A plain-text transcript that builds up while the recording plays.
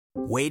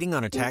Waiting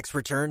on a tax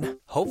return?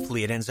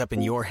 Hopefully it ends up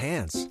in your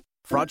hands.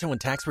 Fraudulent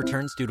tax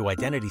returns due to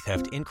identity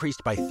theft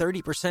increased by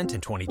 30%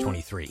 in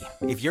 2023.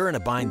 If you're in a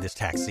bind this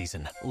tax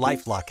season,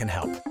 LifeLock can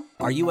help.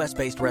 Our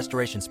U.S.-based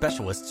restoration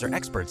specialists are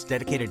experts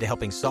dedicated to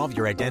helping solve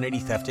your identity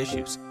theft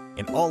issues.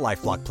 And all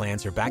LifeLock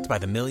plans are backed by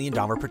the $1 Million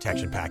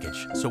Protection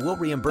Package. So we'll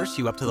reimburse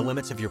you up to the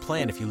limits of your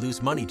plan if you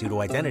lose money due to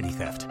identity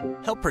theft.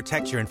 Help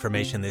protect your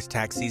information this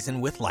tax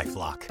season with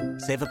LifeLock.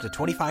 Save up to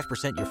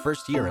 25% your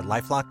first year at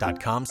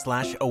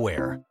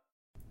LifeLock.com/aware.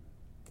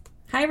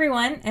 Hi,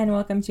 everyone, and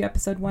welcome to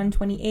episode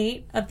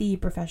 128 of the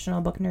Professional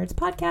Book Nerds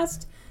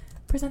podcast,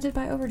 presented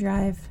by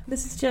Overdrive.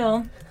 This is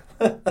Jill.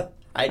 Hi, Jill.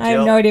 I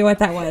have no idea what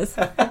that was.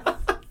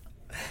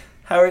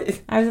 How are you?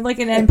 I was in like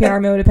an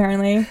NPR mode,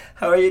 apparently.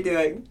 How are you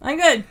doing? I'm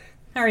good.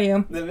 How are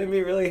you? That made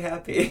me really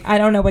happy. I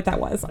don't know what that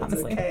was, That's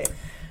honestly. Okay.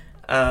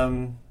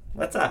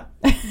 What's up?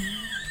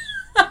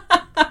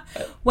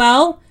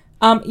 Well,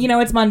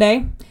 it's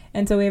Monday,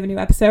 and so we have a new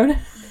episode.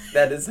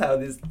 That is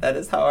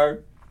how our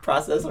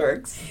process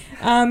works.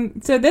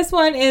 So this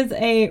one is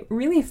a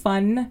really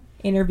fun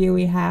interview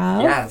we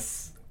have.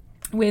 Yes.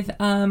 With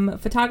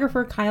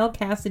photographer Kyle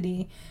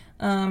Cassidy.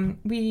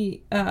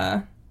 He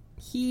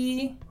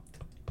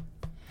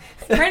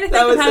trying to think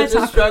that was of how such to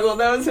a talk. struggle.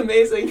 That was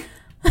amazing.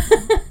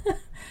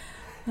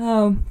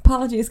 Oh,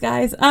 apologies,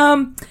 guys.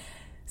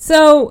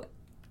 So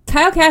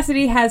Kyle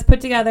Cassidy has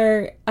put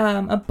together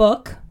a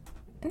book.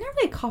 Not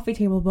really a coffee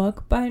table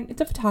book, but it's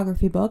a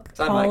photography book. It's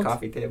on my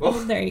coffee table.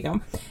 There you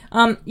go.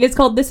 It's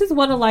called This Is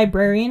What a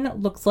Librarian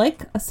Looks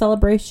Like, a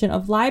celebration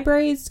of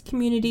libraries,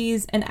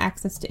 communities, and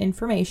access to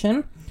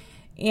information.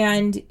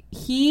 And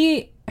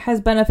he has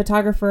been a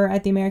photographer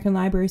at the American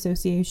Library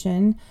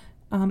Association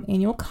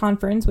annual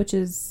conference, which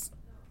is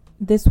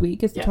this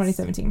week. It's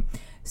 2017.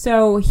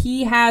 So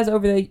he has,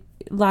 over the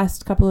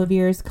last couple of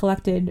years,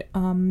 collected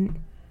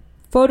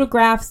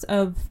photographs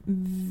of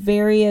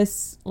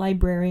various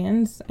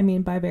librarians. I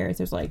mean, by various,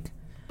 there's like,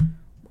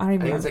 I don't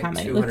even remember how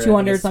many, like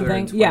 200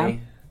 something. Yeah.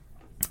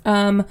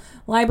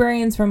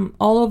 Librarians from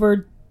all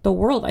over the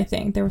world, I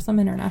think. There were some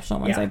international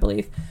ones, I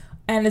believe.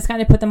 And it's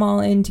kind of put them all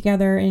in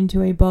together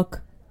into a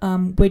book,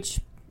 which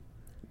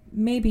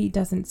maybe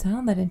doesn't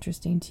sound that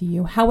interesting to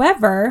you.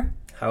 However,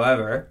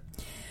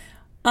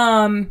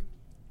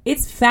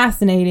 it's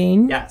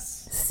fascinating.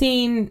 Yes.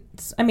 I'm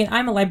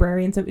a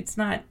librarian, so it's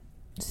not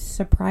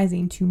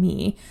surprising to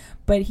me,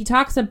 but he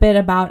talks a bit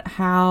about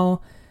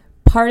how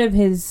part of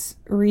his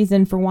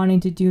reason for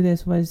wanting to do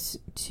this was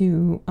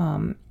to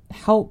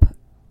help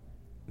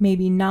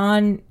maybe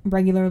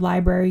non-regular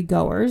library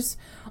goers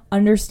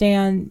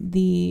understand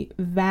the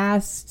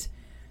vast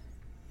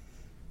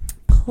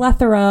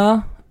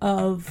plethora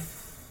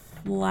of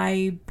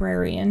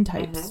librarian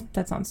types. Mm-hmm.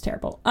 That sounds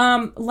terrible.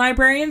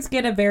 Librarians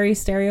get a very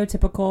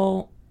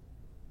stereotypical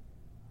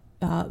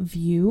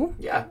view.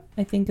 Yeah.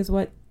 I think is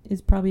what is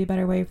probably a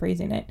better way of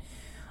phrasing it.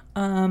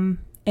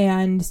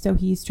 And so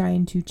he's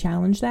trying to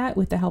challenge that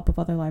with the help of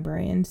other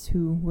librarians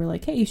who were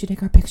like, hey, you should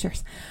take our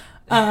pictures.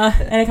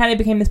 And it kind of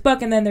became this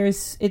book. And then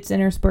it's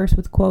interspersed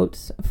with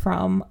quotes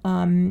from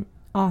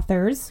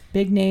authors,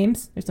 big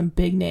names. There's some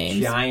big names.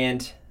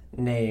 Giant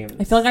names.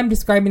 I feel like I'm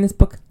describing this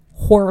book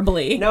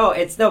horribly. No,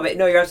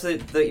 you're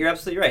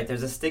absolutely right.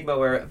 There's a stigma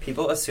where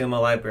people assume a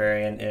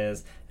librarian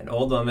is an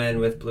old woman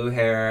with blue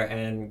hair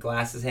and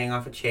glasses hanging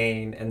off a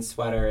chain and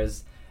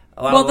sweaters.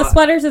 The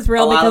sweaters is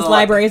real because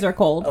libraries are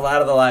cold. A lot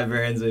of the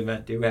librarians we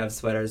met do have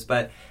sweaters,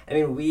 but I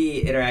mean, we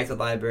interact with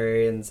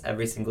librarians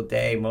every single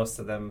day. Most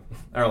of them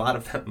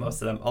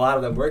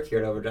work here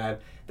at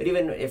Overdrive. But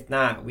even if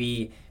not,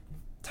 we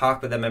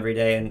talk with them every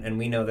day, and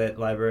we know that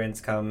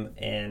librarians come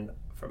in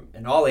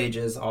all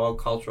ages, all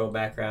cultural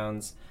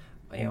backgrounds.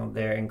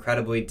 They're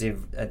incredibly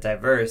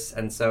diverse,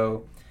 and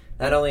so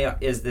not only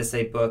is this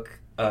a book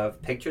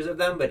of pictures of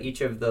them, but each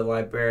of the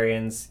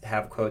librarians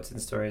have quotes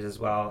and stories as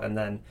well. And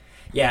then,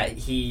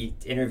 he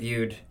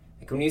interviewed,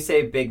 like, when you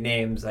say big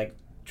names, like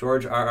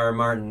George R.R.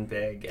 Martin,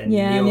 big, and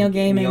Neil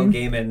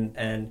Gaiman,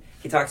 and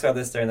he talks about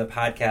this during the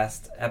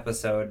podcast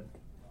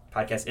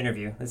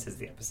interview. This is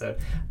the episode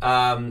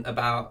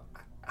about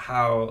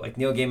how, like,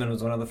 Neil Gaiman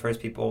was one of the first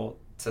people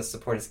to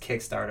support his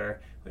Kickstarter,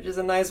 which is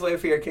a nice way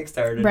for your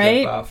Kickstarter to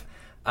jump off.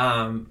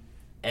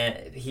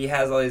 And he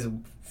has all these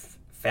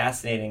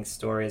fascinating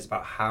stories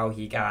about how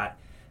he got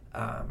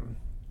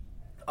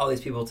all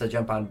these people to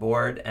jump on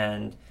board,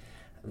 and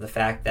the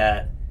fact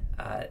that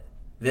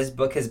this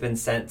book has been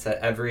sent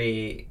to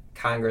every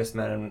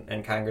congressman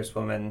and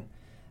congresswoman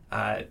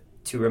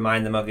to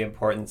remind them of the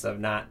importance of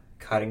not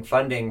cutting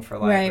funding for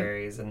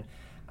libraries. Right.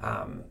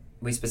 And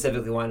we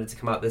specifically wanted to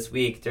come out this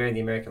week during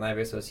the American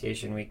Library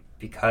Association week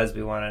because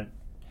we want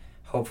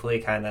to hopefully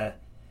kind of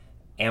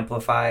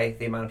amplify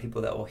the amount of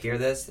people that will hear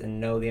this and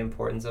know the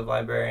importance of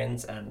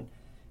librarians. And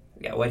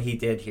what he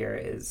did here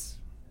is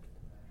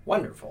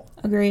wonderful.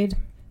 Agreed.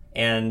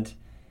 And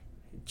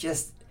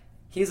just,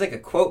 he's like a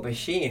quote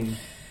machine,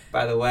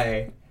 by the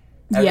way.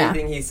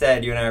 Everything he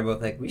said, you and I are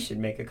both like, we should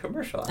make a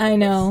commercial out of I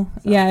know.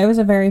 this. So. Yeah, it was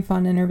a very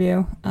fun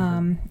interview.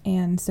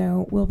 And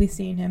so we'll be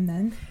seeing him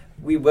then.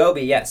 We will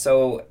be, yeah.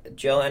 So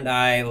Jill and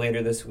I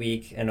later this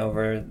week and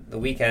over the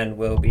weekend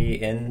will be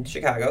in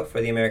Chicago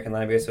for the American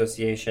Library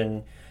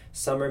Association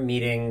summer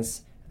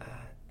meetings,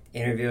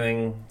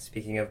 interviewing,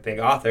 speaking of big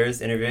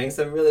authors, interviewing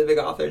some really big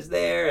authors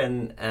there,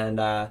 and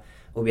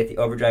we'll be at the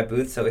Overdrive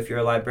booth. So if you're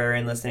a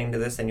librarian listening to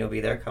this and you'll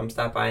be there, come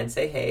stop by and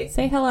say hey.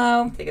 Say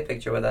hello. Take a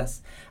picture with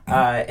us.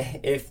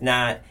 If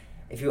not,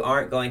 if you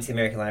aren't going to the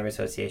American Library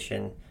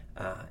Association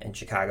in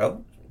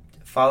Chicago,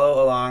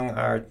 follow along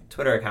our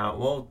Twitter account.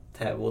 We'll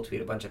tweet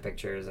a bunch of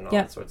pictures and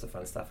all sorts of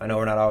fun stuff. I know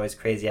we're not always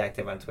crazy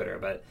active on Twitter,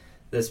 but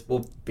this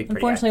will be pretty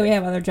Unfortunately, active. we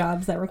have other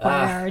jobs that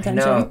require our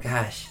attention. No,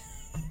 gosh.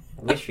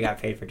 Wish we got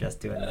paid for just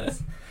doing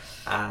this.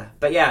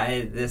 But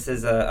yeah, this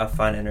is a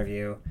fun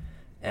interview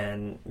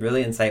and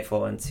really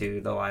insightful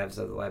into the lives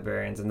of the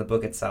librarians and the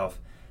book itself.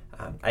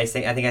 I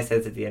think I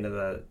said this at the end of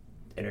the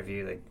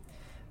interview, like,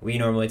 we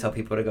normally tell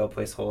people to go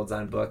place holds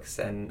on books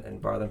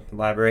and borrow them from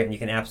the library, and you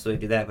can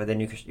absolutely do that, but then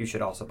you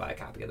should also buy a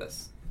copy of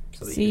this.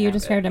 So that you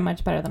described it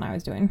much better than I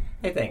was doing.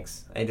 Hey,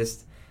 thanks.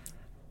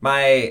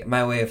 My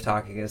way of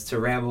talking is to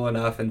ramble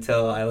enough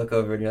until I look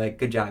over and you're like,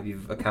 good job,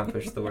 you've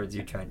accomplished the words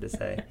you tried to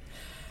say.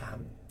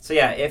 So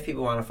yeah, if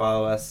people want to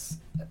follow us,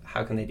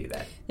 how can they do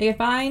that? They can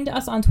find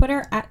us on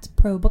Twitter at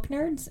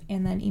ProBookNerds,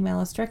 and then email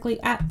us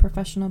directly at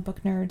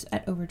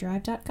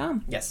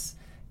professionalbooknerds@overdrive.com. Yes.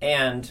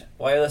 And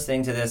while you're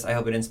listening to this, I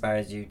hope it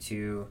inspires you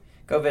to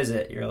go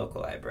visit your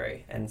local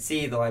library and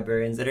see the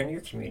librarians that are in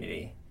your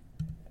community.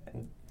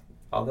 And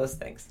all those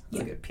things.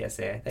 That's a good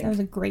PSA, I think. That was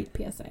a great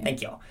PSA.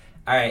 Thank you. All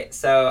right,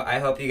 so I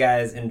hope you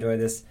guys enjoy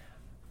this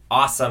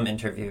awesome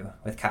interview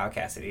with Kyle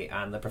Cassidy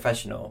on the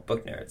Professional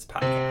Book Nerds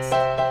podcast.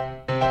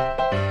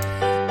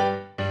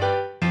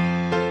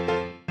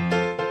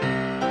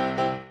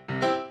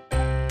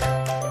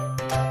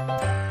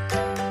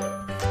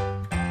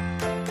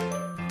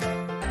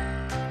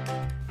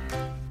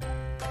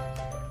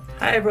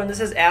 Hi everyone, this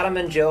is Adam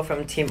and Jill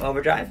from Team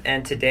Overdrive,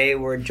 and today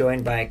we're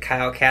joined by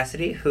Kyle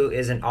Cassidy, who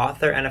is an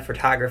author and a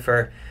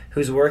photographer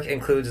whose work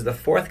includes the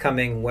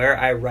forthcoming Where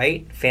I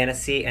Write,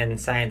 fantasy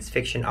and science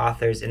fiction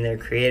authors in their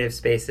creative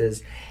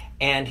spaces.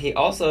 And he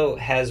also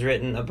has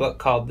written a book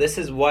called This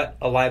Is What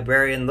a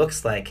Librarian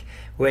Looks Like,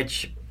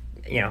 which,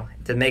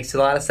 it makes a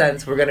lot of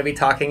sense. We're going to be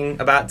talking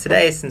about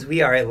today since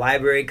we are a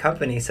library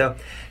company. So,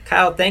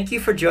 Kyle, thank you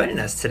for joining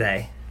us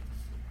today.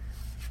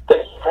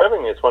 Thank you for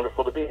having me. It's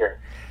wonderful to be here.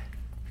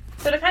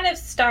 So to kind of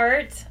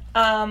start,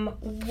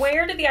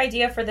 where did the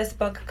idea for this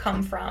book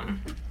come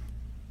from?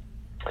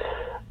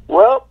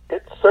 Well,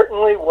 it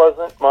certainly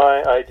wasn't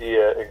my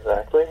idea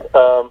exactly.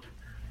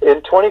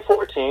 In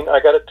 2014, I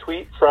got a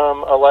tweet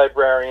from a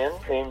librarian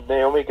named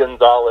Naomi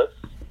Gonzalez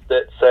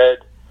that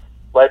said,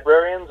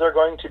 "Librarians are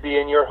going to be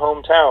in your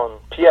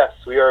hometown. P.S.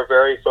 We are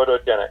very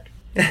photogenic."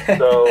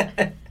 So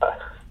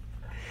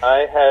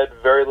I had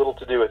very little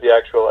to do with the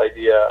actual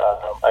idea.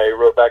 I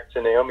wrote back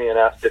to Naomi and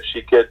asked if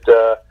she could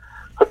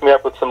hook me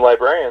up with some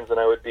librarians, and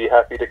I would be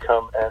happy to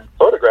come and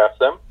photograph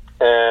them.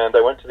 And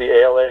I went to the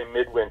ALA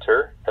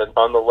midwinter, and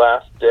on the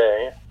last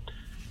day,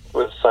 it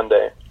was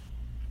Sunday,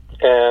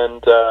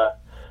 and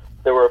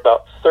there were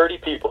about 30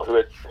 people who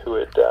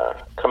had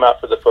come out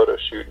for the photo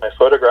shoot, and I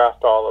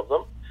photographed all of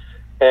them,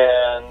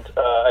 and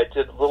I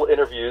did little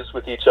interviews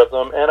with each of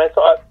them, and I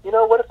thought,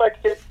 what if I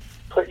could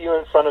put you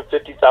in front of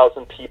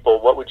 50,000 people?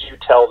 What would you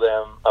tell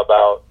them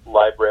about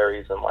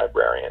libraries and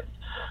librarians?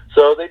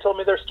 So they told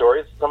me their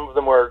stories. Some of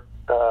them were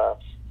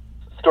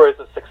stories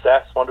of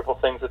success, wonderful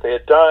things that they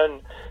had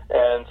done,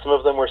 and some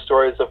of them were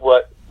stories of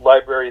what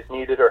libraries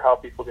needed or how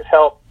people could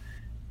help.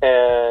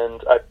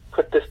 And I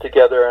put this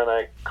together, and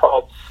I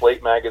called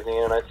Slate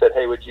magazine, and I said,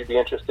 "Hey, would you be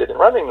interested in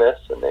running this?"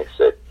 And they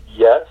said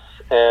yes,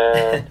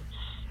 and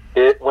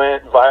it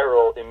went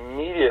viral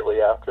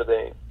immediately after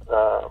they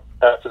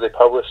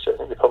published it. I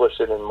think they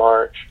published it in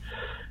March,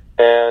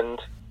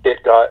 and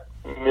it got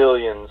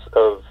millions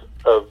of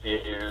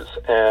views,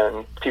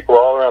 and people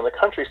all around the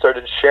country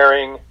started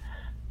sharing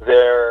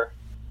their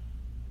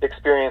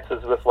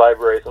experiences with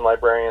libraries and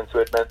librarians who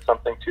had meant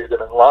something to them.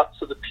 And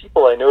lots of the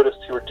people I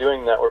noticed who were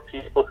doing that were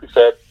people who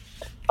said,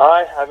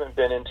 "I haven't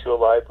been into a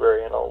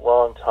library in a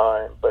long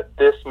time, but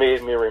this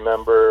made me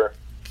remember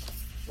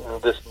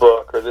this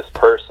book or this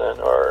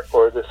person or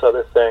this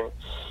other thing."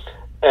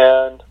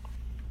 And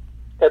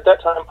at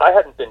that time, I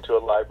hadn't been to a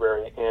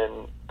library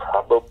in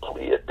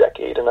probably a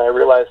decade, and I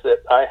realized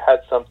that I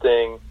had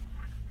something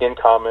in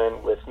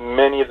common with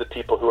many of the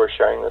people who were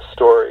sharing this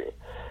story,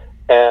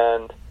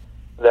 and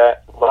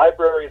that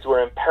libraries were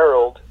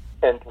imperiled,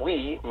 and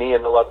me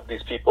and a lot of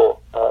these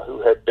people who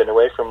had been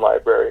away from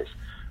libraries,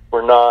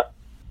 were not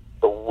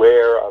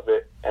aware of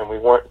it, and we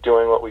weren't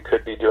doing what we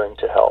could be doing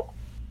to help.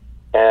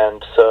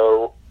 And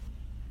so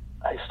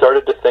I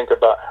started to think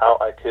about how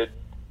I could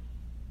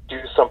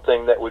do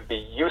something that would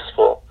be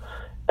useful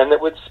and that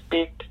would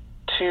speak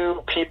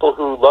to people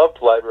who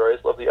loved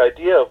libraries, loved the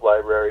idea of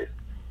libraries,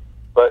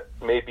 but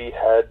maybe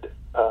had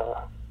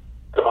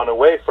gone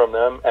away from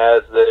them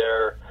as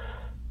their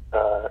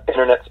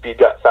internet speed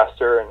got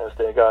faster, and as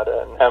they got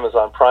an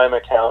Amazon Prime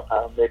account,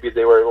 maybe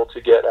they were able to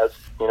get, as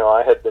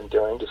I had been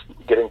doing, just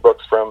getting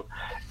books from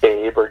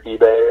Abe or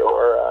eBay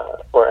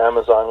or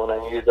Amazon when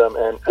I needed them,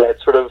 and I had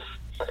sort of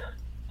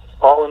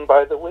fallen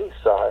by the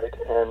wayside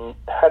and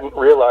hadn't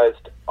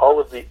realized all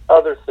of the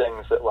other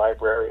things that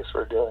libraries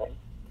were doing.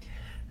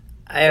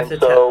 I have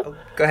go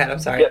ahead. I'm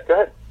sorry. Yeah, go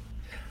ahead.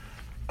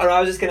 Oh, no, I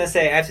was just gonna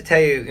say, I have to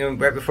tell you,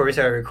 right before we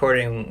started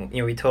recording,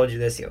 we told you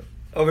this.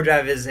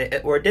 Overdrive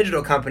we're a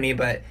digital company,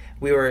 but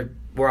we're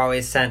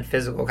always sent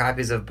physical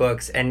copies of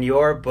books, and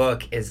your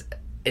book it's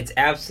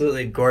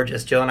absolutely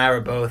gorgeous. Jill and I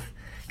were both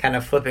kind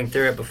of flipping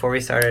through it before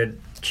we started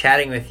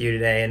chatting with you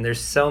today, and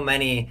there's so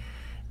many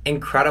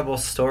incredible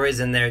stories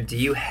in there. Do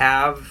you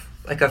have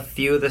like a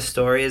few of the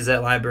stories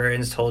that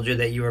librarians told you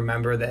that you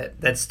remember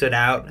that stood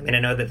out? I mean, I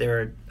know that there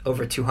were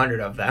over 200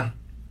 of them.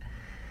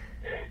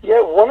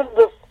 Yeah, one of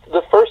the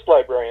first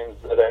librarians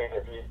that I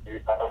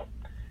interviewed,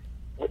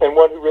 and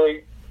one who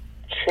really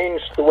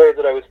changed the way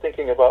that I was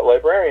thinking about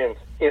librarians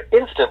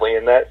instantly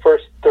in that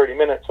first 30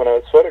 minutes when I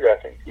was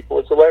photographing people,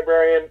 was a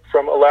librarian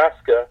from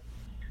Alaska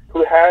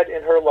who had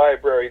in her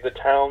library the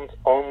town's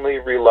only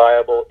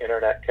reliable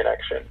internet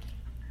connection.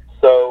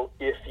 So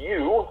if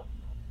you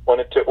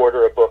wanted to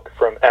order a book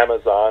from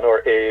Amazon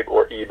or Abe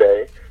or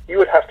eBay, you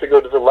would have to go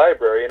to the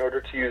library in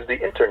order to use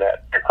the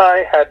internet.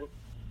 That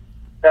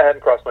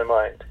hadn't crossed my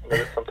mind,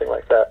 that something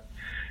like that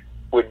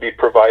would be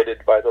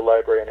provided by the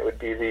library, and it would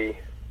be the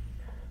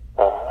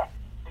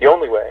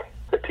only way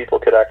that people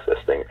could access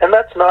things. And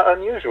that's not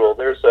unusual.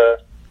 There's a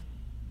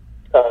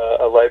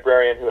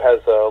librarian who has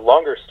a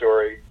longer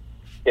story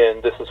in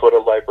This Is What a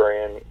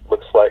Librarian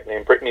Looks Like,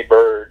 named Brittany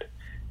Bird,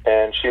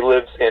 and she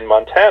lives in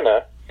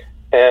Montana,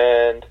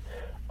 and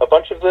a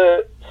bunch of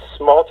the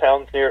small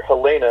towns near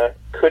Helena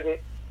couldn't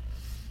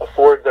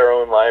afford their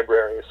own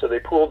libraries, so they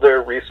pooled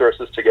their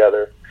resources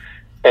together,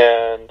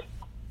 and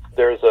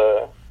there's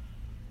a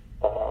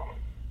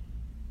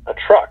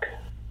truck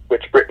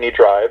which Brittany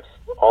drives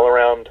all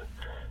around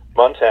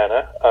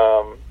Montana,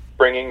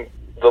 bringing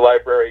the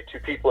library to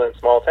people in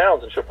small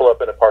towns, and she'll pull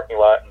up in a parking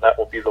lot, and that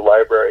will be the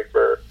library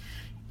for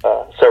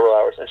several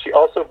hours. And she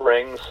also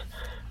brings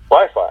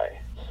Wi-Fi,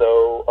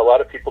 so a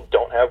lot of people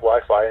don't have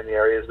Wi-Fi in the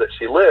areas that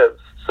she lives,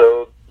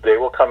 so they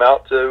will come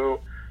out to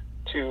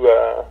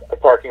a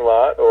parking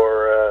lot,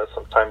 or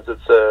sometimes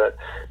it's a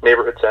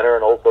neighborhood center,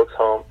 an old folks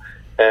home,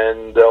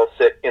 and they'll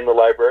sit in the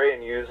library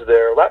and use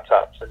their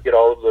laptops and get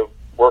all of the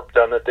work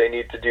done that they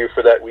need to do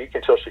for that week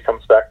until she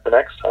comes back the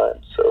next time.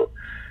 So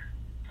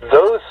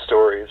those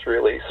stories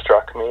really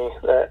struck me.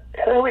 That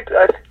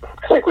I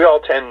think we all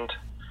tend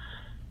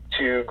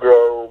to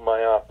grow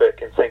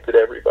myopic and think that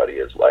everybody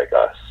is like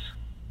us.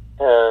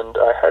 And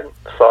I hadn't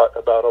thought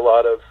about a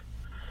lot of,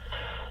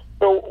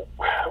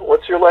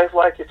 what's your life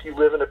like if you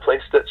live in a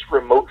place that's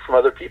remote from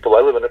other people?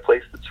 I live in a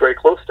place that's very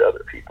close to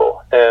other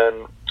people,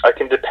 and I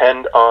can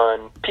depend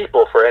on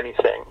people for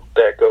anything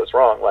that goes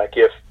wrong. Like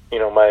if,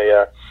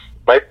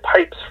 my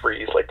pipes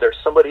freeze, like there's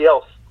somebody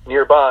else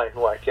nearby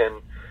who I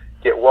can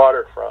get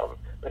water from.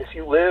 But if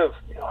you live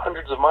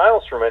hundreds of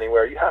miles from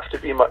anywhere, you have to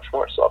be much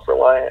more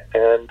self-reliant.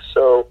 And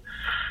so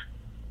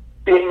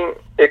being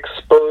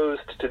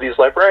exposed to these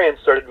librarians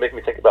started to make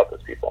me think about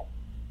those people.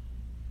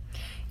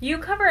 You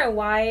cover a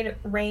wide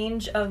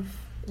range of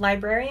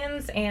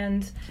librarians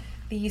and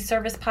the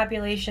service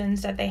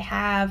populations that they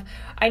have.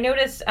 I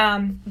noticed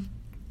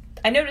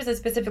this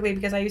specifically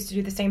because I used to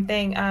do the same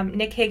thing.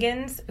 Nick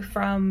Higgins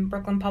from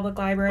Brooklyn Public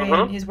Library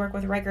and his work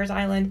with Rikers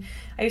Island.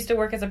 I used to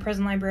work as a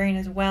prison librarian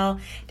as well.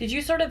 Did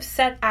you sort of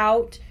set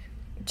out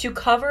to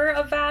cover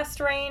a vast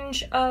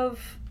range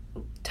of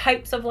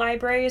types of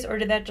libraries, or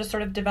did that just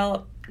sort of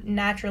develop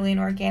naturally and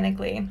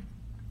organically?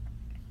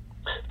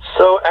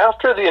 So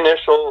after the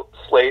initial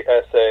Slate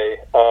essay,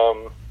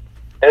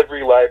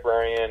 every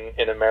librarian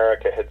in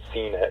America had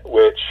seen it,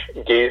 which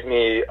gave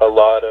me a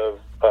lot of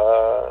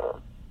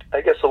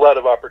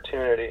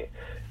opportunity.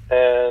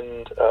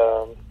 And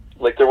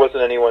there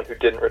wasn't anyone who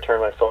didn't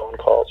return my phone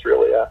calls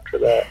really after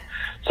that.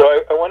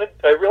 So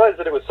I realized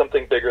that it was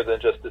something bigger than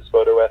just this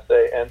photo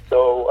essay, and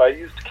so I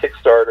used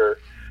Kickstarter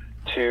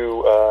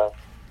to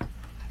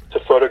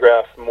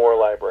photograph more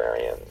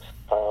librarians.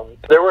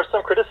 There were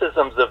some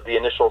criticisms of the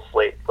initial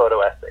Slate photo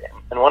essay,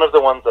 and one of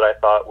the ones that I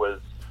thought was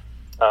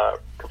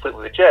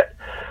completely legit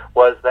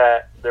was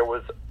that there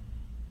was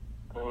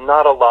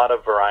not a lot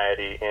of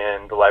variety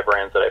in the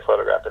librarians that I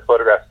photographed. I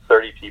photographed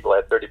 30 people, I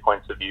had 30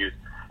 points of view,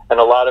 and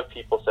a lot of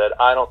people said,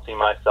 I don't see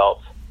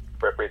myself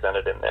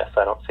represented in this.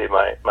 I don't see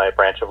my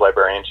branch of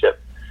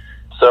librarianship.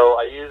 So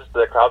I used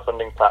the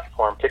crowdfunding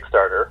platform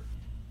Kickstarter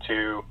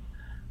to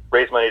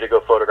raise money to go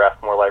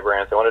photograph more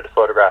librarians. I wanted to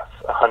photograph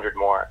 100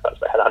 more. I thought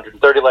if I had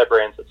 130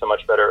 librarians, it's a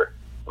much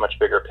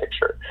bigger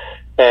picture.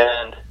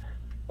 And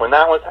when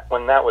that was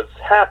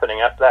happening,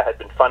 after that had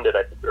been funded,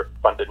 I think we were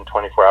funded in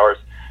 24 hours,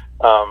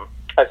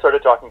 I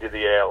started talking to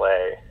the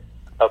ALA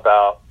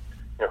about,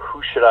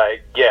 who should I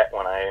get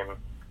when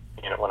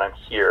I'm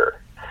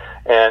here.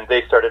 And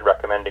they started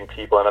recommending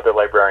people, and other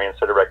librarians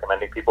started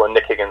recommending people, and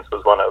Nick Higgins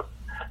was one of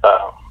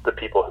the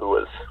people who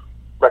was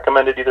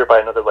recommended either by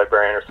another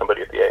librarian or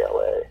somebody at the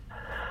ALA.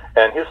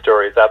 And his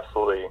story is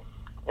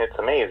it's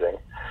amazing.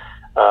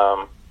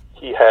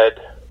 He had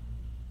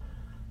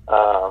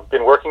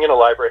been working in a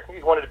library. I think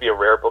he wanted to be a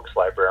rare books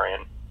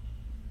librarian.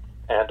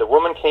 And a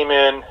woman came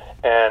in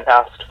and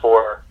asked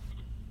for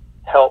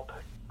help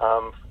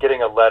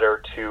getting a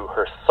letter to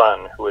her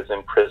son who was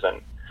in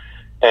prison.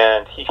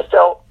 And he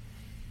felt,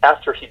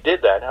 after he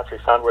did that, after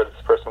he found where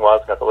this person was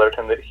and got the letter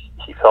to him, that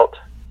he felt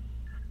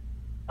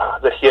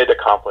that he had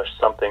accomplished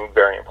something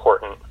very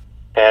important.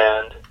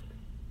 And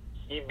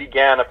he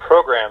began a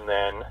program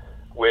then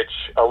which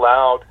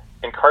allowed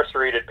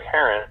incarcerated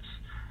parents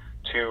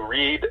to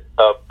read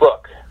a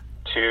book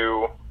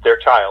to their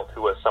child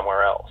who was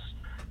somewhere else.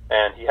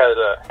 And he has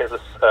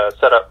a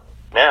setup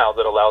now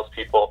that allows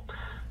people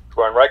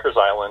who are on Rikers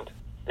Island,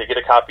 they get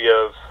a copy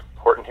of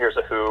Horton Hears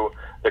a Who,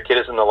 their kid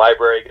is in the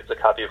library, gets a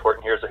copy of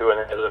Horton Hears a Who, and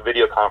then there's a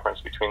video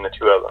conference between the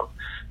two of them.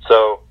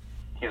 So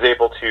he's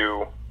able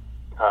to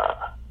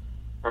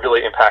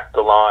really impact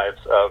the lives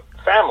of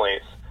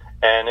families,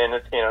 and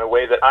in a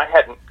way that I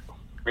hadn't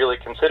really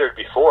considered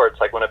before. It's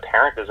like when a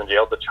parent is in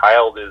jail, the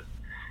child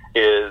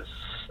is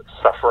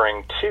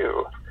suffering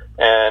too,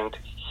 and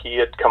he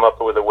had come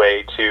up with a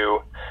way to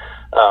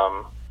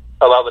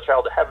allow the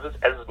child to have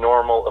as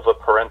normal of a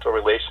parental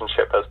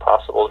relationship as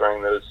possible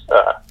during those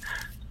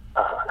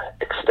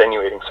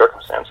extenuating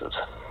circumstances.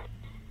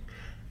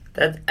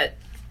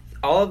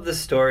 All of the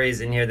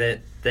stories in here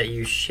that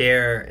you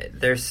share,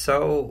 they're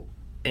so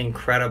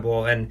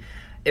incredible, and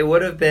it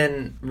would have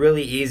been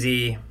really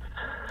easy.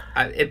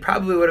 It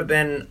probably would have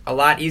been a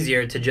lot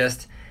easier to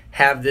just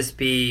have this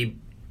be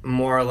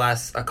more or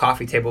less a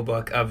coffee table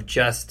book of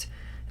just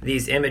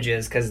these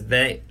images, because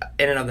they,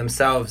 in and of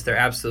themselves, they're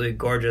absolutely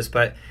gorgeous.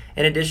 But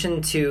in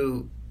addition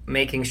to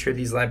making sure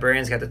these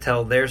librarians got to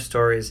tell their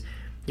stories,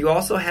 you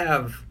also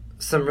have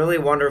some really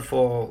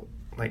wonderful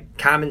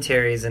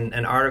commentaries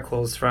and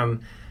articles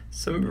from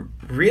some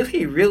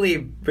really,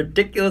 really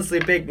ridiculously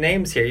big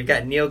names here. You've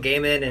got Neil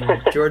Gaiman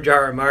and George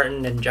R.R.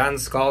 Martin and John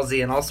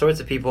Scalzi and all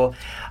sorts of people.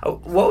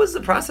 What was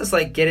the process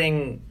like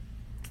getting,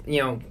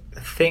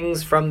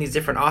 things from these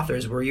different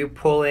authors? Were you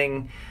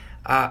pulling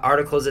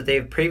articles that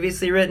they've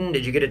previously written?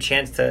 Did you get a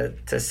chance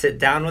to sit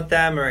down with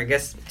them, or I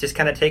guess just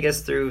kind of take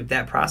us through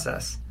that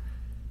process?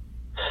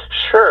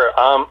 Sure.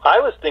 I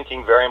was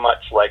thinking very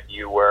much like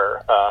you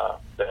were,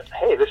 that,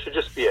 hey, this should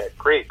just be a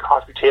great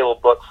coffee table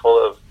book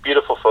full of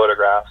beautiful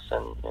photographs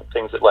and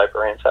things that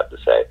librarians have to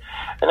say.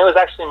 And it was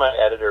actually my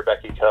editor,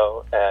 Becky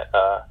Coe, at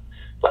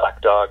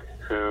Black Dog,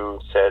 who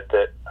said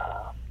that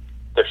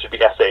there should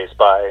be essays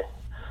by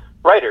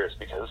writers,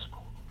 because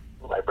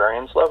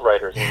librarians love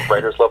writers and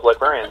writers love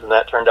librarians, and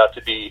that turned out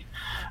to be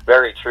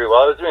very true.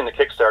 While I was doing the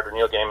Kickstarter,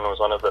 Neil Gaiman was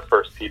one of the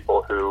first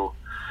people who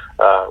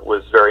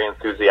was very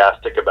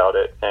enthusiastic about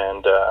it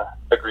and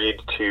agreed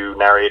to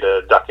narrate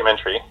a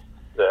documentary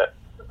that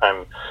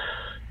I'm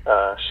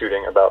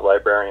shooting about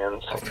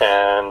librarians.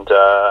 And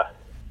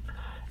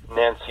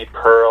Nancy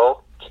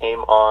Pearl came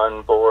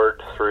on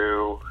board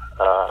through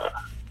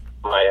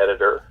my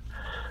editor,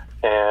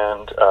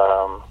 and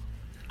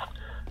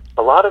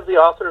a lot of the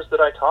authors that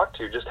I talked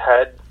to just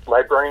had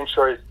librarian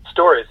stories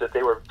that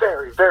they were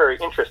very, very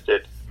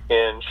interested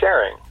in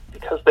sharing,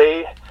 because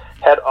they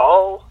had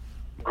all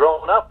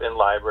grown up in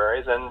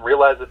libraries and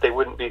realized that they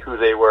wouldn't be who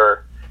they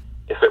were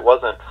if it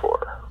wasn't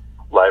for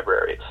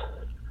libraries.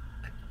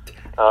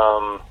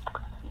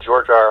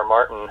 George R.R.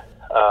 Martin,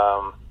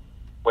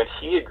 when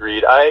he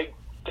agreed, I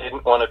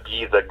didn't want to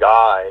be the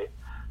guy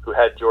who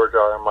had George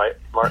R.R.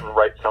 Martin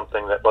write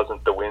something that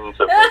wasn't The Winds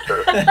of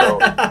Winter. So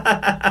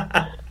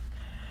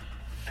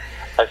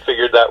I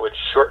figured that would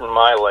shorten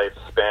my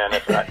lifespan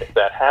if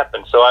that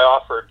happened. So I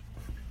offered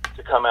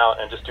to come out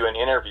and just do an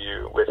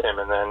interview with him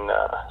and then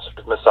sort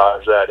of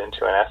massage that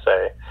into an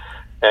essay.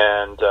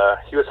 And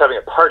he was having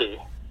a party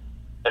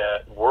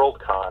at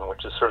Worldcon,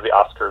 which is sort of the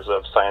Oscars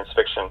of science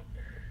fiction.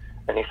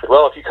 And he said,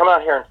 well, if you come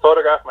out here and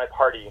photograph my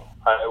party,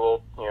 I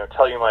will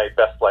tell you my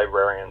best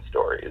librarian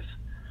stories.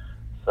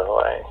 So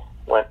I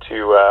went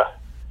to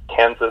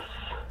Kansas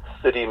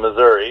City,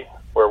 Missouri,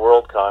 where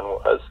Worldcon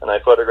was, and I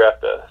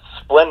photographed a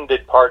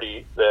splendid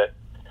party that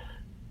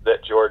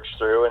George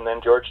threw. And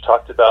then George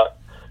talked about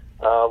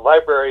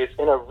libraries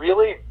in a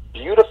really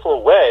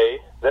beautiful way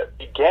that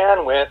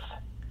began with,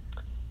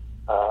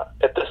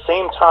 at the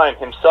same time,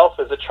 himself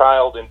as a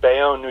child in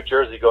Bayonne, New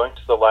Jersey, going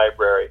to the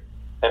library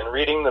and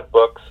reading the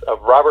books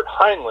of Robert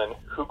Heinlein,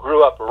 who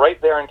grew up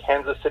right there in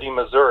Kansas City,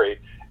 Missouri,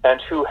 and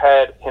who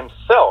had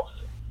himself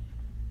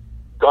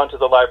gone to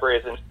the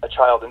library as a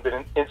child and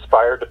been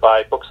inspired to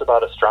buy books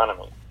about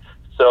astronomy.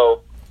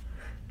 So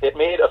it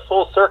made a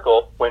full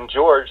circle when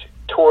George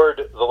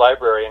toured the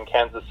library in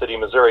Kansas City,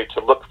 Missouri,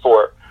 to look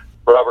for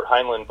Robert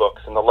Heinlein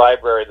books in the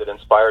library that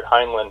inspired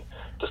Heinlein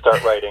to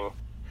start writing,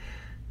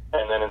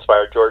 and then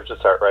inspired George to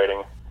start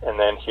writing. And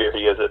then here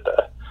he is at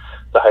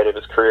the height of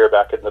his career,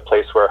 back in the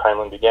place where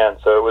Heinlein began.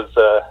 So it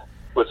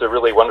was a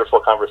really wonderful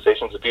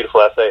conversation. It's a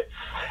beautiful essay,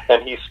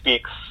 and he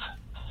speaks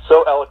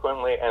so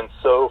eloquently and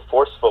so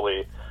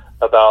forcefully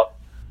about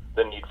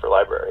the need for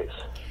libraries.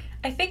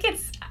 I think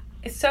it's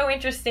so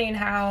interesting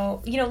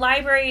how,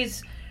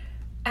 libraries,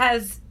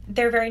 as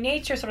their very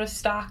nature, sort of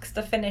stocks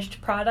the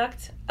finished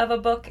product of a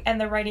book and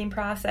the writing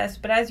process.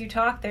 But as you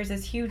talk, there's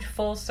this huge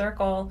full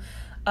circle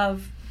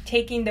of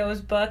taking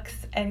those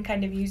books and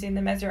kind of using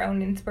them as your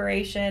own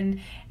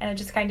inspiration, and it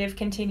just kind of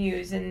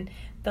continues in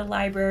the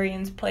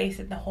librarian's place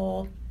in the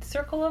whole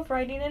circle of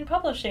writing and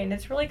publishing.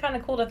 It's really kind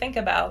of cool to think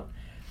about.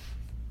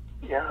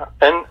 Yeah,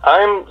 and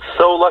I'm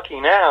so lucky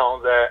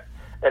now that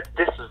at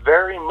this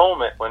very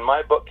moment when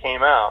my book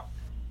came out,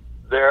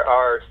 there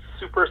are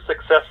super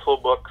successful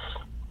books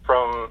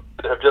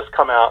that have just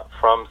come out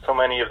from so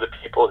many of the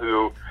people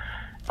who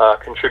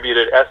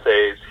contributed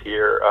essays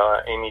here.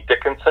 Amy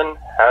Dickinson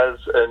has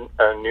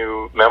a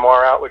new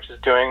memoir out, which is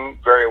doing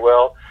very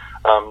well.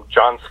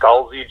 John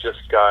Scalzi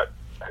just got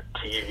a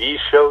TV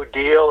show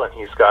deal, and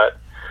he's got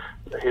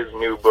his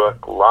new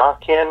book,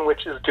 Lock-In,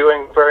 which is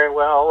doing very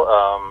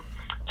well.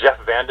 Jeff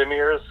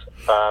Vandermeer's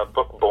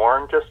book,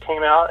 Born, just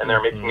came out, and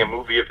they're making a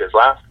movie of his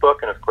last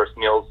book, and of course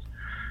Neil's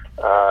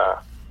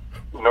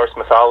Norse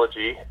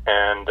mythology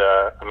and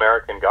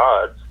American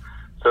gods.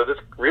 So this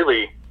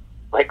really,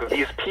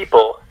 these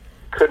people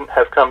couldn't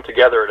have come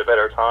together at a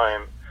better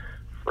time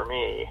for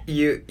me.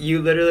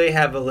 You literally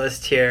have a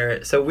list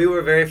here. So we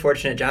were very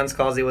fortunate. John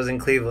Scalzi was in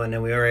Cleveland,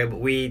 and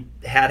we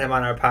had him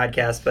on our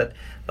podcast. But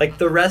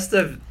the rest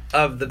of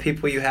the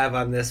people you have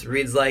on this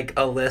reads like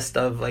a list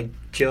of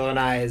Jill and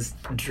I's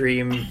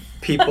dream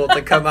people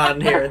to come on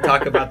here and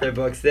talk about their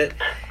books. That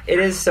it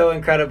is so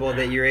incredible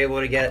that you're able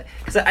to get,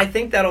 because I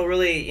think that'll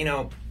really,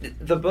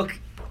 the book,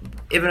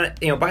 even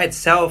by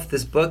itself,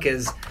 this book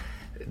is,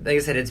 like I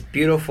said, it's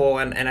beautiful,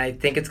 and I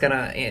think it's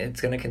gonna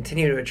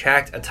continue to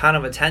attract a ton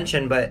of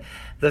attention. But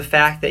the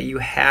fact that you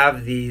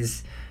have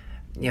these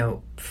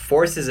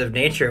forces of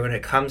nature when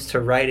it comes to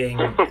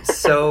writing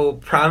so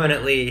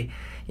prominently,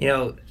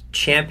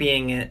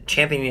 championing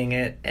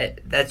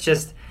it, that's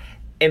just,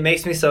 it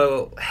makes me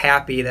so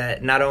happy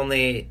that not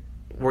only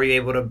were you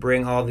able to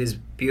bring all these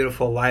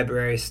beautiful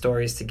library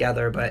stories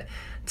together, but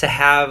to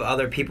have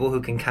other people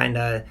who can kind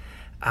of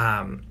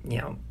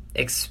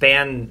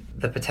expand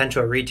the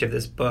potential reach of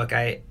this book.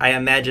 I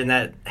imagine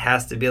that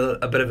has to be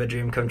a bit of a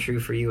dream come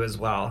true for you as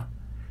well.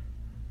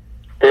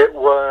 It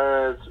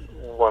was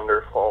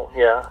wonderful,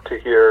 to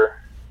hear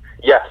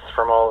yes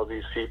from all of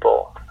these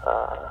people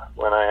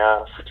when I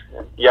asked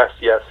yes,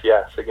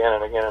 again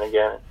and again and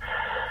again.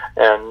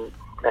 And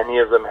many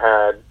of them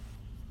had,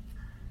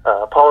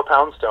 Paula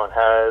Poundstone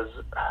has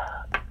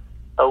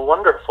a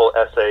wonderful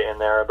essay in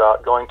there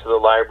about going to the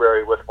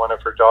library with one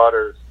of her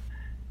daughters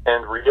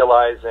and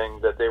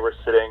realizing that they were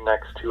sitting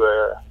next to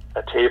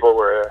a table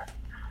where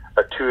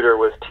a tutor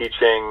was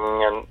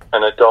teaching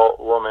an adult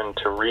woman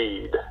to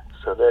read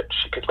so that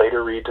she could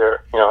later read to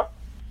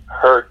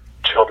her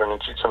children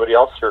and teach somebody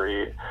else to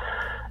read.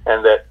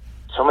 And that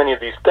so many of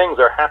these things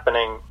are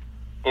happening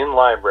in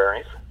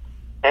libraries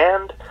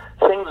and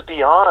things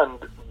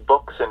beyond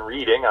books and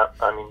reading.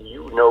 I mean,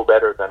 you know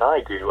better than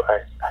I do. I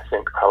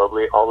think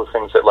probably all the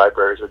things that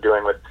libraries are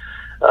doing with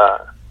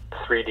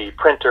 3D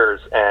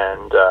printers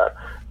and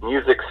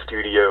music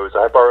studios.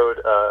 I borrowed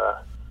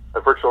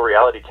a virtual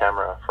reality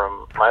camera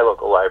from my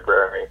local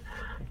library.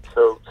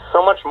 So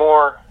much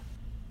more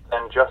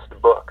than just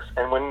books.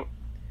 And when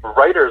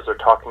writers are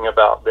talking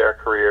about their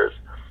careers,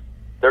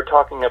 they're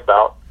talking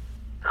about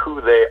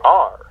who they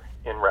are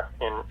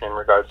in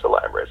regards to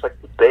libraries.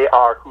 They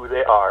are who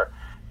they are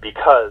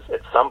because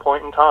at some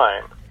point in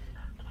time,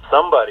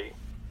 somebody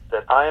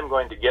said, I am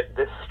going to get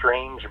this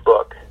strange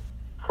book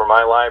for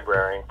my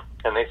library,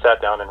 and they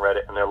sat down and read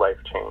it, and their life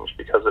changed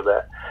because of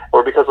that.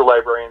 Or because the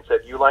librarian said,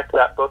 you like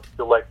that book,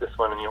 you'll like this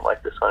one, and you'll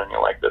like this one, and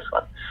you'll like this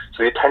one.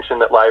 So the attention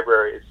that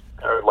libraries,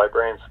 or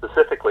librarians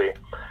specifically,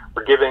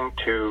 were giving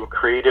to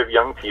creative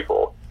young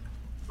people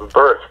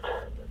birthed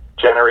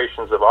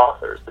generations of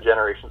authors, the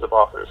generations of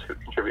authors who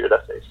contributed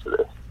essays to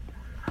this.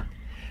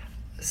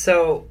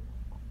 So,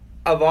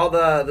 of all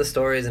the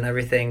stories and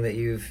everything that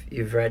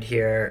you've read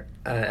here,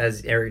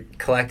 as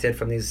collected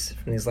from these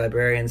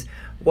librarians,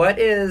 what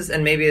is,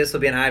 and maybe this will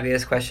be an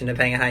obvious question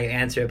depending on how you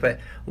answer it, but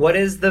what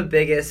is the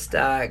biggest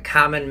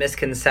common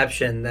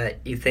misconception that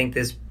you think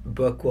this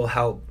book will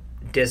help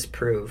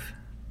disprove?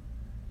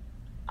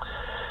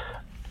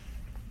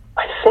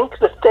 I think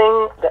the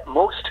thing that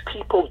most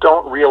people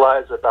don't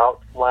realize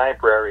about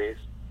libraries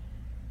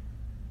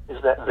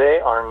is that they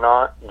are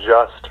not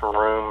just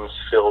rooms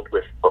filled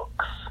with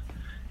books.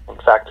 In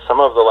fact, some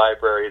of the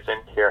libraries in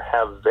here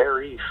have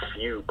very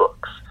few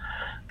books.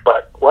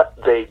 But what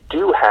they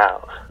do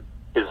have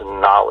is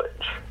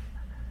knowledge.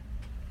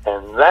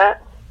 And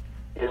that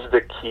is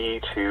the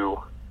key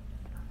to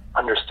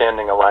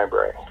understanding a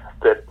library.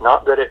 That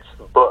not that it's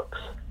books,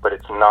 but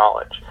it's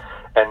knowledge.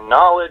 And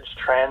knowledge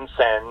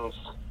transcends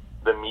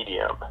the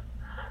medium.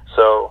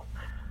 So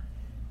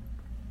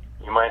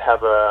you might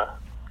have a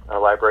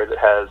library that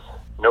has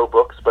no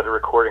books but a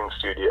recording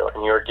studio,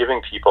 and you're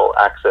giving people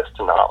access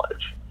to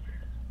knowledge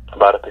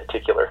about a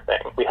particular thing.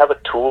 We have a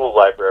tool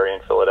library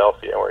in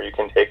Philadelphia where you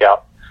can take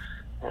out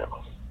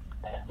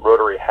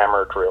rotary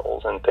hammer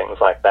drills and things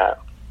like that.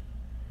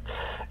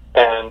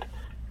 And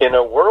in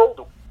a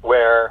world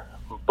where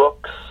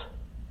books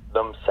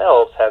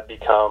themselves have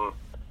become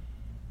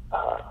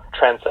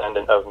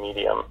transcendent of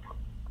medium,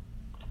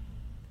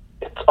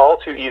 it's all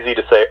too easy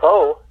to say,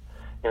 oh,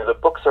 the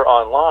books are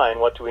online.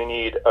 What do we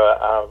need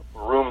a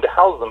room to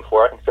house them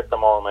for? I can fit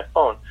them all on my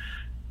phone.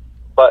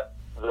 But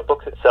the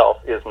book itself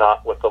is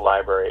not what the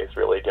library is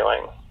really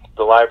doing.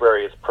 The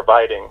library is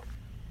providing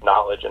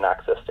knowledge and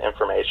access to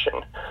information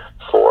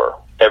for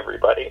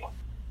everybody.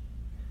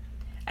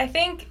 I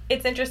think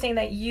it's interesting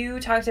that you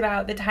talked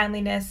about the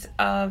timeliness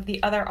of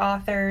the other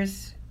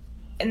authors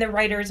and the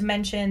writers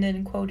mentioned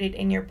and quoted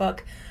in your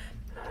book.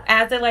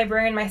 As a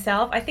librarian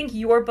myself, I think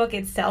your book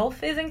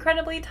itself is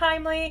incredibly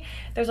timely.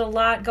 There's a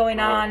lot going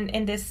on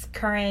in this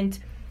current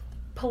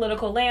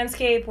political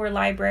landscape where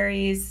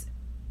libraries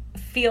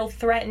feel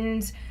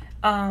threatened.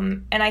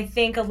 And I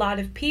think a lot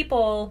of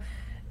people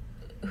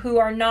who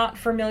are not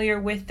familiar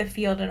with the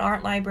field and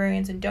aren't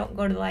librarians and don't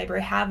go to the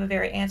library have a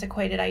very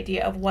antiquated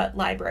idea of what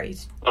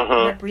libraries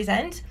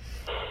represent.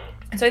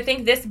 And so I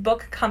think this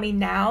book coming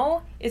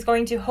now is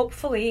going to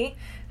hopefully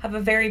have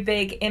a very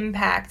big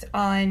impact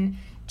on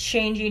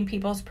changing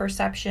people's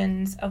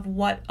perceptions of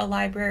what a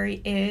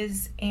library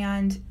is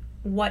and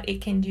what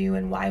it can do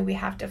and why we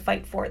have to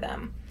fight for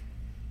them.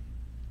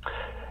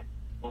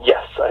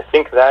 Yes, I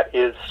think that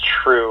is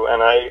true,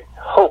 and I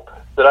hope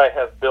that I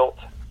have built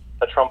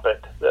a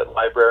trumpet that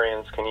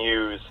librarians can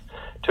use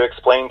to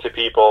explain to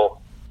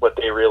people what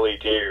they really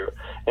do.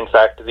 In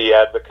fact, the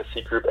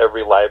advocacy group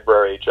Every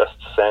Library just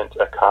sent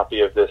a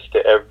copy of this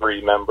to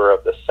every member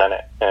of the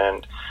Senate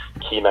and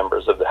key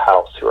members of the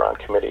House who are on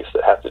committees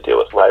that have to deal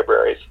with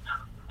libraries,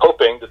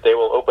 hoping that they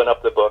will open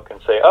up the book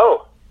and say,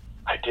 oh,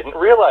 I didn't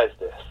realize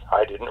this.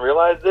 I didn't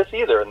realize this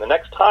either. And the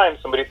next time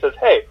somebody says,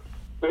 hey,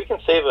 we can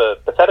save a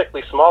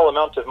pathetically small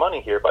amount of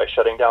money here by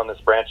shutting down this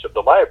branch of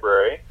the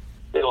library,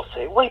 they will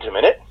say, wait a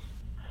minute,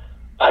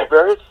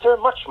 libraries are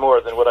much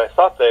more than what I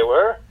thought they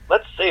were.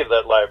 Let's save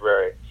that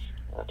library.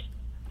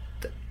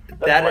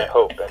 That's my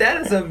hope. Anyway.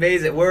 That is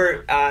amazing.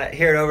 We're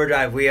here at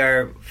Overdrive. We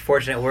are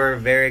fortunate. We're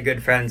very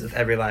good friends with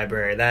Every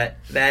Library. That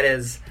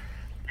is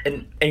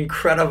an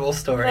incredible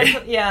story.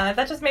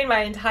 That just made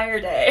my entire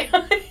day.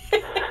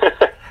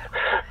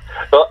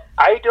 Well,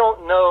 I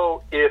don't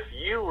know if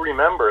you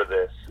remember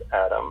this,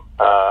 Adam,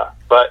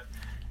 but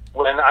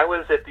when I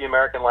was at the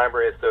American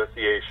Library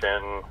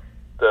Association,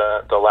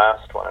 the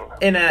last one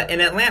in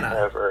Atlanta,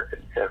 ever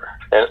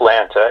in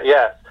Atlanta,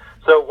 yes.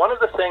 So one of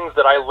the things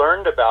that I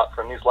learned about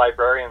from these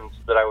librarians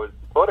that I was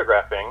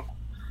photographing,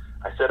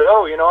 I said,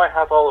 oh, I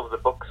have all of the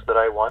books that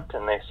I want,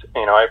 and they,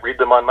 I read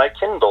them on my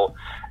Kindle.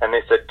 And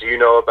they said, do you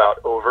know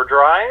about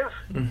Overdrive?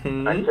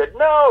 Mm-hmm. I said,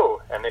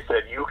 no. And they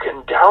said, you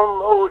can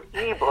download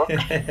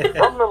ebooks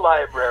from the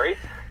library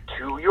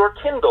to your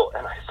Kindle.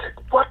 And I said,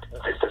 what?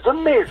 This is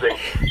amazing.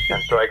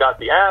 And so I got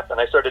the app, and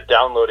I started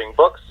downloading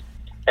books.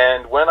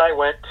 And when I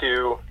went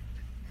to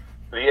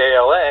the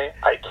ALA,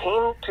 I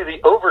came to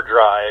the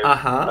Overdrive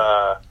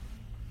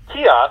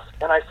kiosk,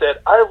 and I said,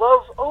 I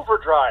love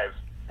Overdrive.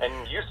 And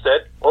you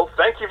said, well,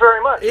 thank you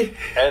very much.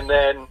 And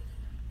then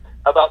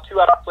about 2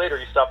 hours later,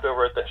 you stopped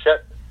over at the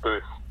Chet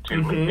booth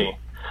to meet me.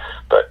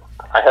 But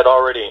I had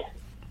already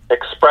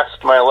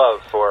expressed my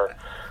love for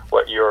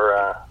what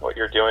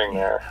you're doing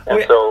there.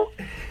 And so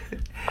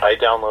I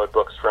download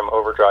books from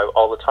Overdrive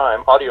all the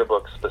time,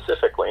 audiobooks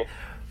specifically.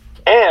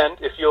 And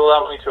if you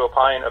allow me to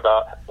opine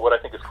about what I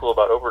think is cool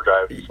about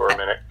Overdrive for a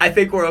minute. I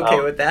think we're okay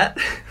with that.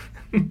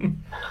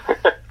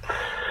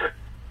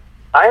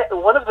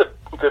 One of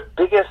the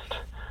biggest,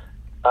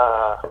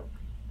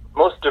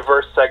 most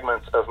diverse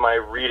segments of my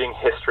reading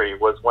history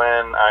was when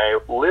I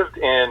lived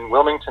in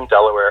Wilmington,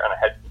 Delaware, and I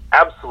had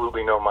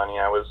absolutely no money.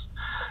 I was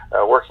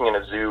working in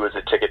a zoo as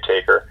a ticket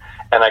taker,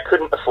 and I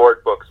couldn't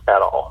afford books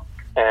at all.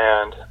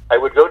 And I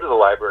would go to the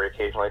library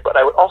occasionally, but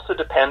I would also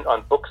depend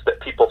on books that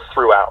people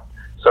threw out.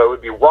 So I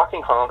would be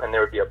walking home, and there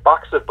would be a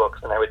box of books,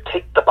 and I would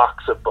take the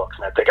box of books,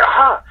 and I'd think,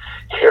 aha,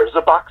 here's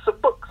a box of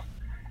books.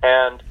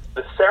 And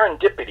the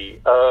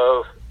serendipity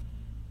of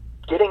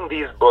getting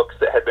these books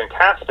that had been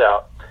cast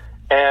out,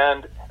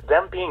 and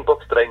them being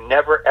books that I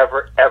never,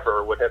 ever,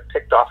 ever would have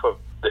picked off of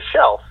the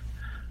shelf,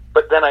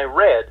 but then I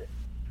read,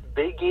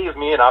 they gave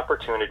me an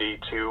opportunity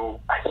to,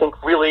 I think,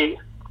 really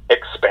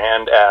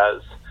expand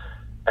as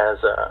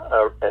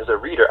a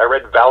reader. I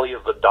read Valley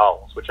of the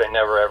Dolls, which I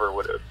never, ever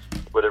would have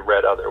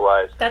read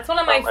otherwise. That's one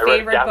of my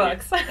favorite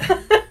books.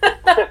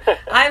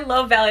 I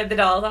love Valley of the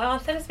Dolls. Oh,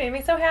 that just made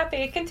me so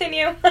happy.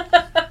 Continue.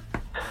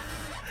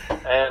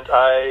 And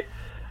I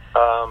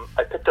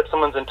picked up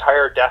someone's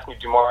entire Daphne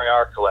du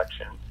Maurier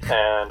collection,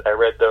 and I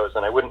read those,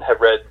 and I wouldn't have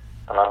read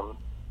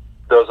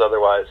those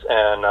otherwise.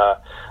 And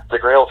The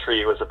Grail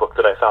Tree was a book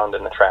that I found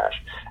in the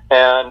trash.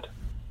 And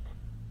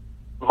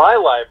my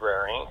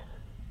library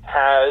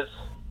has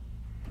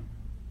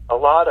a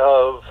lot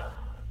of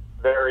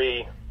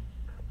very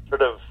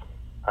sort of,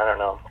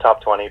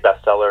 top 20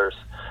 bestsellers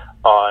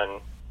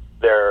on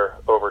their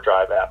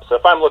Overdrive app. So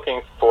if I'm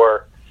looking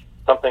for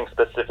something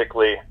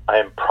specifically, I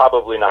am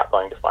probably not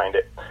going to find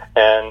it.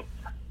 And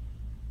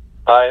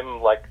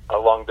I'm like a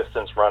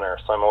long-distance runner,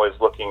 so I'm always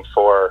looking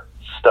for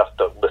stuff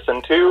to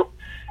listen to.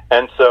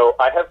 And so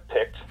I have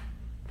picked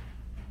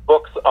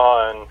books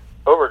on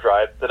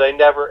Overdrive that I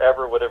never,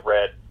 ever would have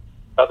read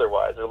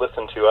otherwise or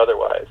listened to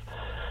otherwise,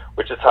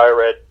 which is how I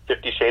read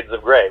 50 Shades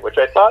of Grey, which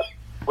I thought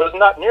was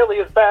not nearly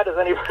as bad as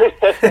anybody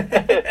had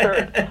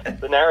heard.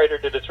 The narrator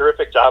did a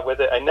terrific job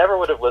with it. I never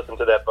would have listened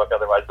to that book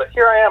otherwise. But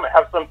here I am. I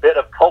have some bit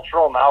of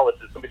cultural knowledge.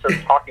 If somebody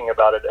starts talking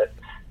about it at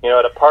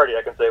a party,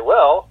 I can say,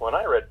 well, when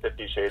I read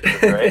 50 Shades of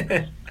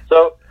Grey.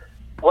 So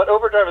what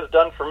Overdrive has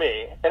done for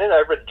me, and then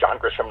I've read John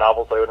Grisham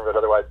novels I wouldn't have read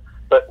otherwise,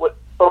 but what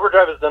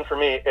Overdrive has done for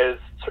me is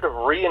sort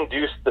of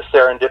reinduce the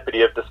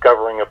serendipity of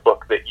discovering a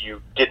book that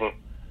you didn't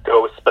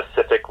go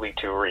specifically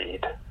to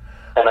read.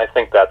 And I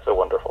think that's a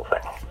wonderful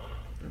thing.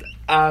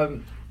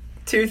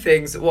 Two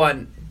things.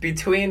 One,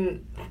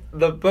 between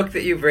the book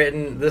that you've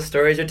written, the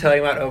stories you're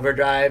telling about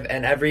Overdrive,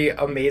 and every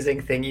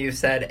amazing thing you've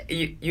said,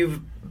 you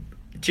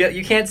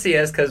can't see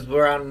us because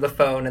we're on the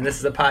phone and this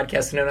is a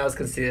podcast, so no one else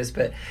can see this,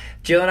 but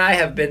Jill and I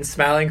have been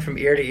smiling from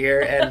ear to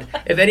ear, and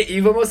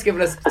you've almost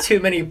given us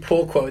too many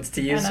pull quotes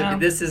to use. So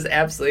this is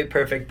absolutely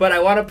perfect. But I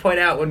want to point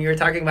out, when you were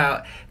talking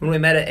about when we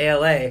met at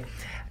ALA,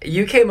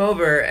 you came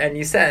over and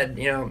you said,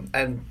 I'm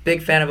a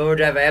big fan of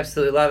Overdrive. I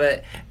absolutely love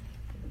it.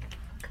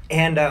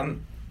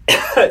 And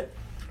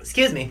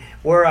excuse me,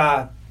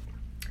 we're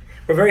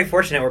very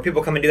fortunate where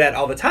people come and do that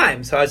all the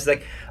time. So I was just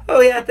like,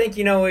 oh yeah, thank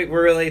you.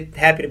 We're really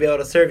happy to be able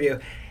to serve you.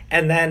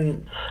 And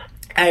then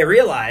I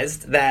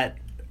realized that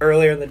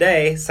earlier in the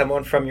day,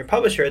 someone from your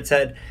publisher had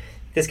said,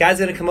 this guy's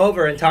going to come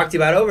over and talk to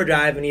you about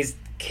Overdrive, and he's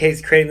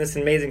creating this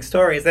amazing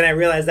stories. Then I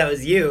realized that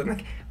was you.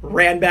 And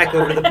ran back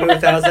over to the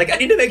booth. I was like, I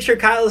need to make sure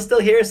Kyle is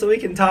still here so we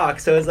can talk.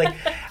 So it's like,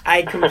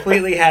 I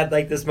completely had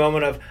this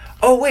moment of,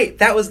 oh wait,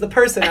 that was the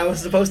person I was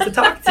supposed to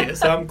talk to.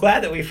 So I'm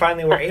glad that we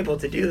finally were able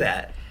to do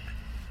that.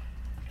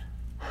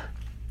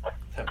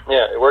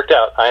 Yeah, it worked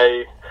out.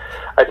 I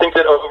think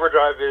that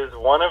Overdrive is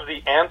one of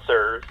the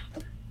answers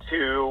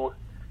to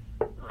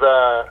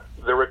the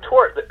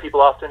retort that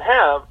people often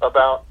have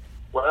about,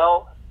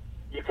 well,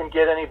 you can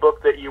get any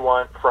book that you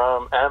want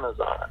from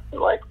Amazon.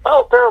 Like,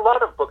 well, there are a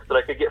lot of books that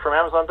I could get from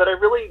Amazon that I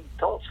really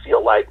don't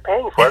feel like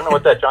paying for. I don't know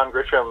what that John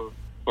Grisham,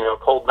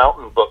 Cold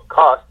Mountain book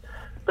cost,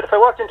 but if I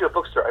walked into a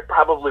bookstore, I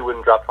probably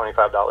wouldn't drop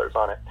 $25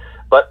 on it.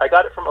 But I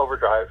got it from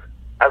Overdrive,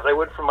 as I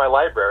would from my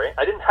library.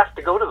 I didn't have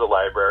to go to the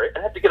library. I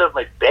didn't have to get out of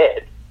my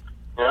bed.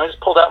 I just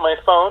pulled out my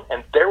phone,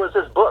 and there was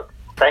this book,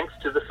 thanks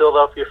to the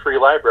Philadelphia Free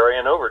Library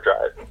and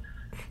Overdrive.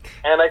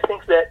 And I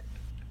think that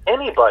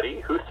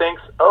anybody who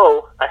thinks,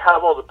 oh, I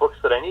have all the books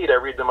that I need, I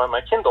read them on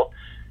my Kindle,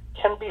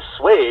 can be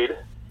swayed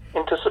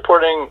into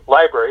supporting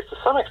libraries to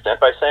some extent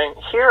by saying,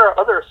 here are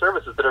other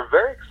services that are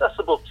very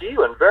accessible to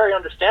you and very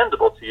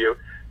understandable to you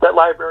that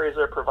libraries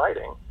are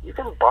providing. You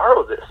can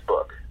borrow this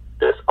book,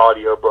 this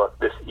audio book,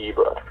 this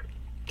ebook.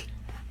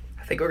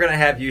 I think we're going to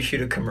have you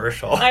shoot a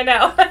commercial. I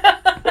know.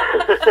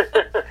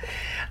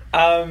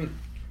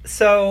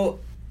 So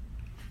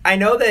I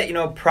know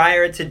that,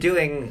 prior to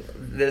doing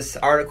this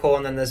article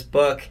and then this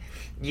book,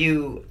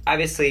 you're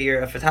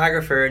a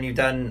photographer and you've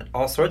done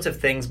all sorts of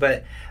things,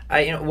 but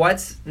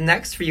what's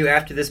next for you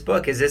after this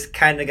book? Is this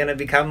kind of going to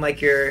become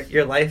like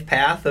your life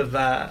path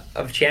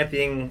of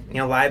championing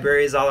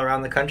libraries all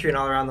around the country and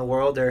all around the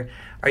world, or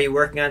are you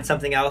working on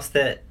something else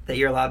that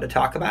you're allowed to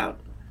talk about?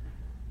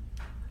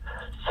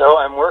 So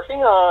I'm working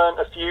on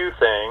a few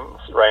things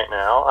right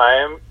now. I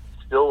am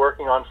still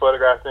working on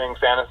photographing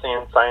fantasy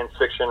and science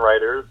fiction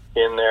writers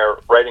in their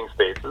writing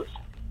spaces.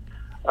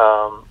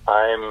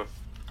 I'm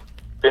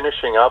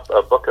finishing up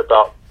a book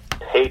about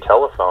pay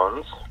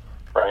telephones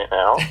right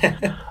now.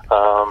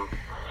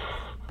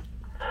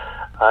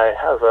 I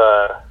have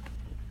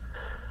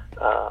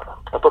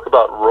a book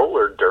about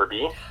roller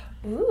derby.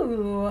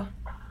 Ooh.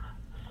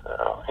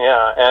 So,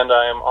 yeah, and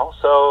I'm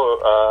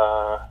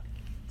also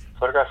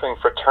photographing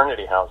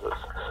fraternity houses.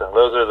 So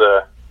those are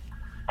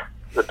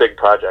the big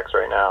projects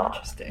right now.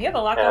 Interesting. You have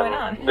a lot going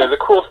on. The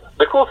cool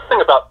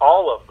thing about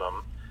all of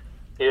them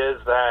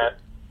is that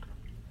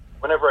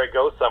whenever I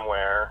go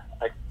somewhere,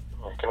 I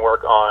can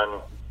work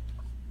on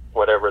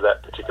whatever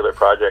that particular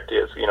project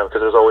is, because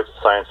there's always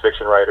a science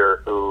fiction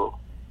writer who,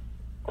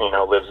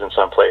 lives in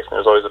some place, and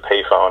there's always a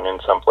payphone in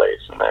some place,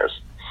 and there's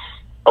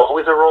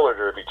always a roller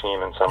derby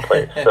team in some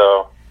place.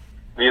 So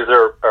these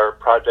are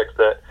projects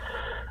that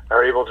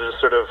are able to just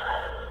sort of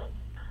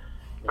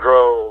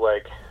grow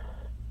like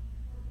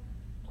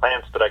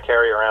plants that I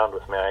carry around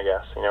with me, I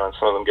guess, and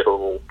some of them get a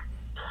little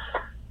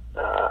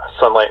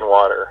sunlight and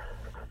water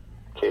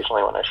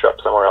occasionally when I show up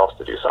somewhere else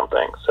to do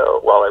something. So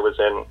while I was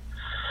in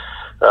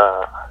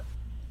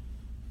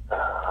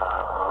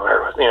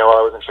while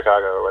I was in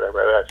Chicago or whatever,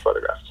 I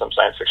photographed some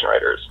science fiction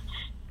writers.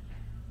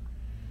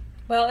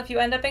 Well, if you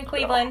end up in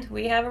Cleveland,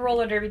 we have a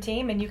roller derby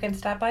team, and you can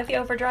stop by the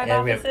Overdrive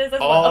offices as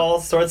well. All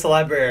sorts of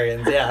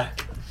librarians, yeah.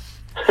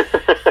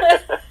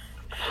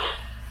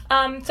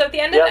 So at the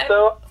end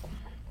of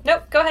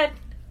nope, go ahead.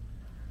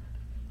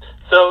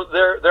 So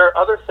there are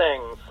other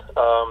things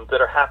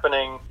that are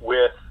happening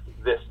with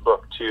this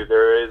book too.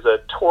 There is a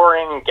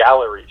touring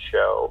gallery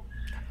show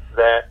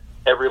that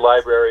every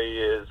library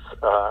is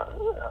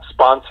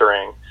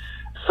sponsoring,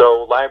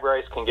 so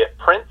libraries can get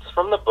prints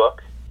from the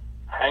book,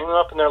 hang them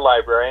up in their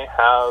library,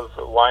 have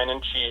a wine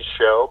and cheese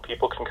show.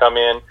 People can come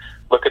in,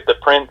 look at the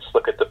prints,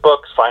 look at the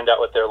books, find out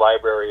what their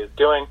library is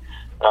doing.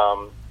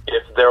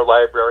 If their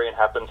librarian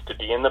happens to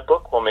be in the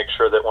book, we'll make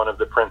sure that one of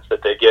the prints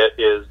that they get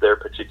is their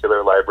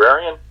particular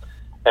librarian,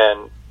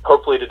 and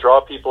hopefully to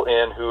draw people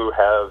in who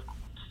have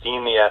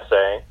seen the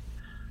essay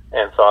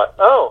and thought,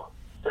 oh,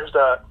 there's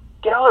a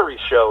gallery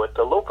show at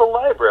the local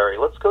library.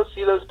 Let's go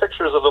see those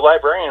pictures of the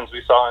librarians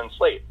we saw in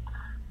Slate.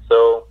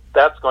 So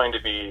that's going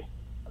to be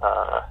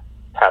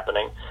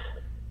happening,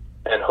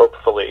 and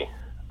hopefully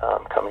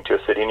coming to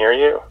a city near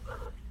you.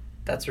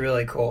 That's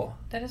really cool.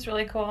 That is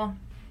really cool.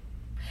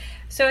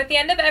 So at the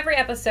end of every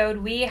episode,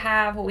 we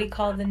have what we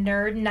call the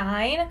Nerd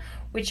 9,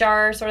 which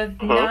are sort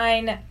of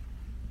 9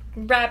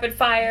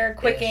 rapid-fire,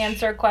 quick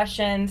answer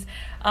questions.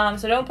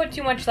 So don't put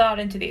too much thought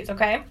into these,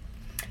 okay?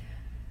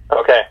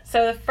 Okay.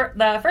 So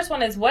the first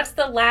one is, what's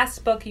the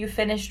last book you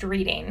finished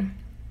reading?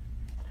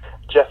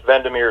 Jeff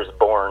Vandermeer's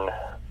Born.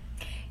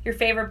 Your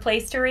favorite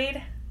place to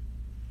read?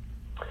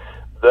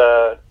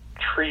 The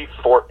tree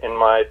fort in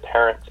my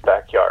parents'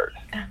 backyard.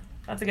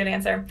 That's a good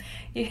answer.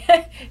 Do you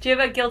have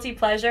a guilty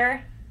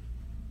pleasure?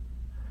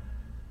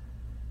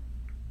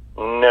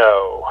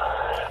 No.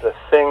 The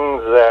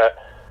things that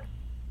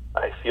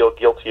I feel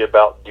guilty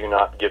about do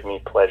not give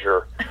me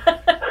pleasure.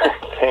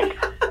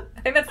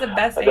 I think that's the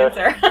best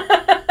answer.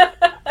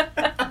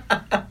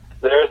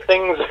 There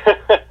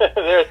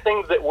are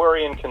things that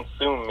worry and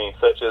consume me,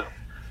 such as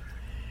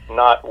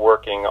not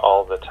working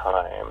all the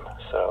time.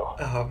 So.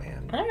 Oh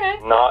man. All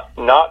right.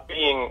 Not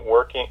being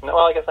working. Well,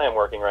 I guess I am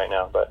working right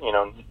now, but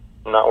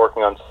not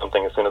working on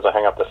something as soon as I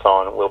hang up the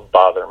phone will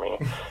bother me.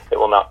 It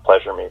will not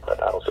pleasure me,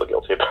 but I will feel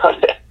guilty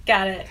about it.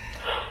 Got it.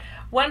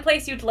 One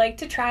place you'd like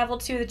to travel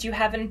to that you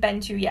haven't been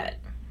to yet?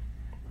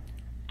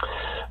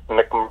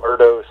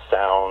 McMurdo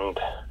Sound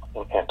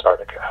in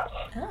Antarctica.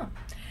 Oh.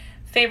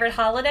 Favorite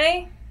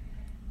holiday?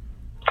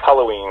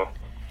 Halloween.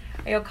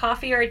 Are you a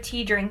coffee or a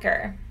tea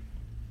drinker?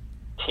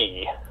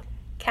 Tea.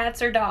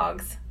 Cats or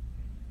dogs?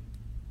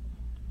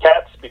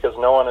 Cats, because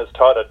no one has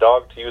taught a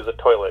dog to use a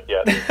toilet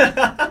yet.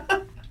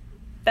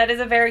 That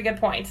is a very good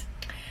point.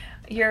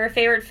 Your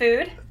favorite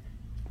food?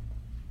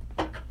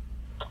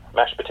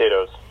 Mashed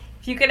potatoes.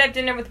 If you could have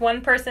dinner with one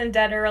person,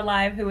 dead or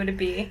alive, who would it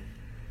be?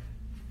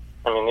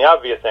 I mean, the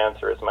obvious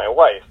answer is my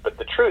wife, but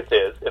the truth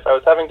is, if I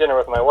was having dinner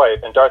with my wife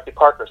and Dorothy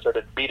Parker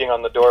started beating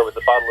on the door with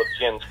a bottle of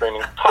gin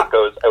screaming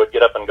tacos, I would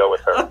get up and go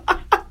with her.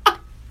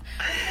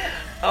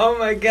 Oh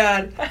my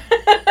god.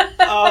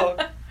 Oh,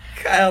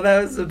 Kyle,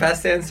 that was the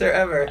best answer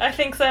ever. I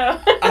think so.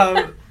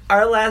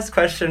 Our last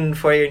question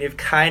for you, and you've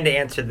kind of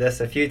answered this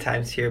a few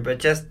times here, but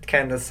just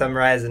kind of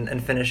summarize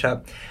and finish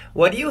up.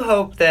 What do you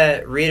hope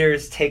that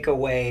readers take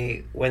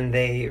away when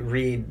they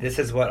read This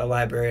Is What a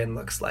Librarian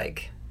Looks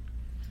Like?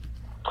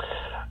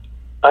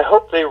 I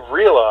hope they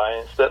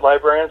realize that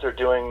librarians are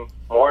doing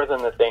more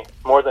than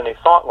they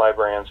thought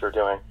librarians were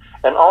doing,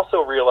 and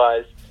also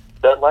realize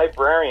that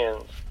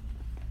librarians,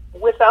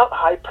 without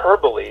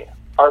hyperbole,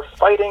 are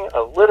fighting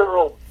a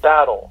literal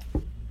battle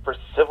for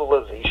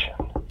civilization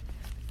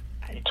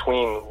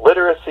between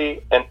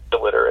literacy and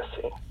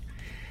illiteracy,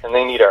 and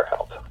they need our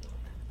help.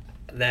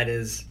 That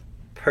is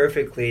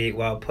perfectly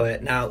well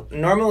put. Now,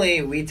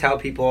 normally we tell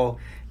people,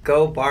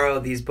 go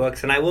borrow these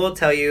books, and I will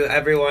tell you,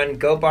 everyone,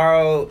 go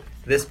borrow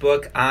this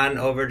book on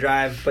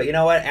Overdrive, but you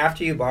know what?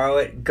 After you borrow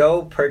it,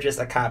 go purchase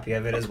a copy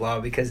of it as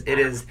well, because it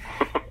is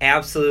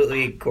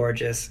absolutely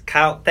gorgeous.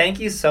 Kyle, thank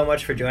you so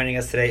much for joining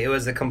us today. It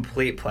was a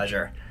complete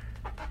pleasure.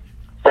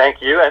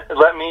 Thank you, and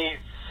let me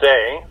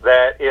say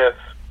that if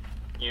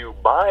you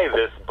buy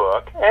this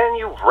book and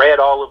you've read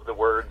all of the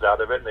words out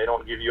of it and they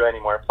don't give you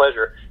any more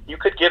pleasure, you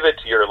could give it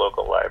to your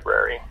local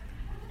library.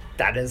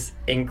 That is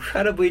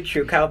incredibly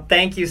true. Kyle,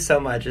 thank you so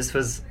much. This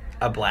was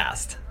a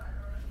blast.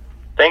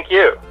 Thank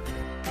you.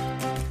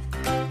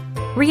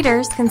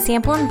 Readers can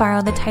sample and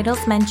borrow the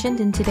titles mentioned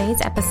in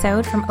today's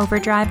episode from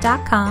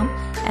Overdrive.com,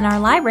 and our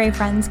library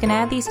friends can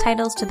add these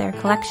titles to their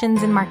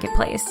collections and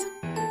marketplace.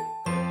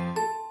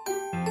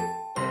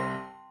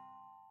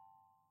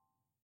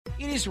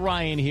 It is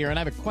Ryan here, and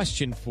I have a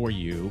question for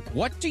you.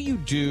 What do you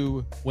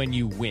do when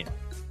you win?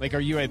 Like, are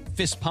you a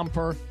fist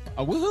pumper,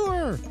 a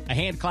woohooer, a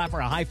hand clapper,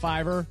 a high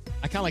fiver?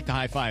 I kind of like the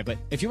high five, but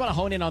if you want to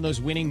hone in on those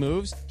winning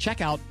moves,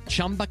 check out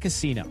Chumba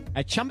Casino.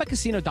 At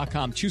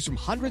ChumbaCasino.com, choose from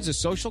hundreds of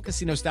social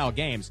casino-style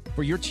games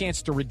for your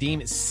chance to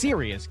redeem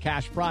serious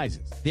cash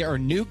prizes. There are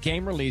new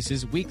game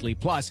releases weekly,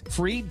 plus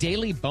free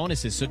daily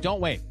bonuses, so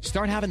don't wait.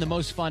 Start having the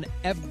most fun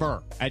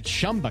ever at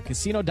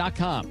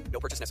ChumbaCasino.com. No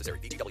purchase necessary.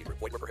 VGW.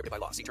 Void where prohibited by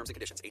law. See terms and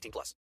conditions. 18+.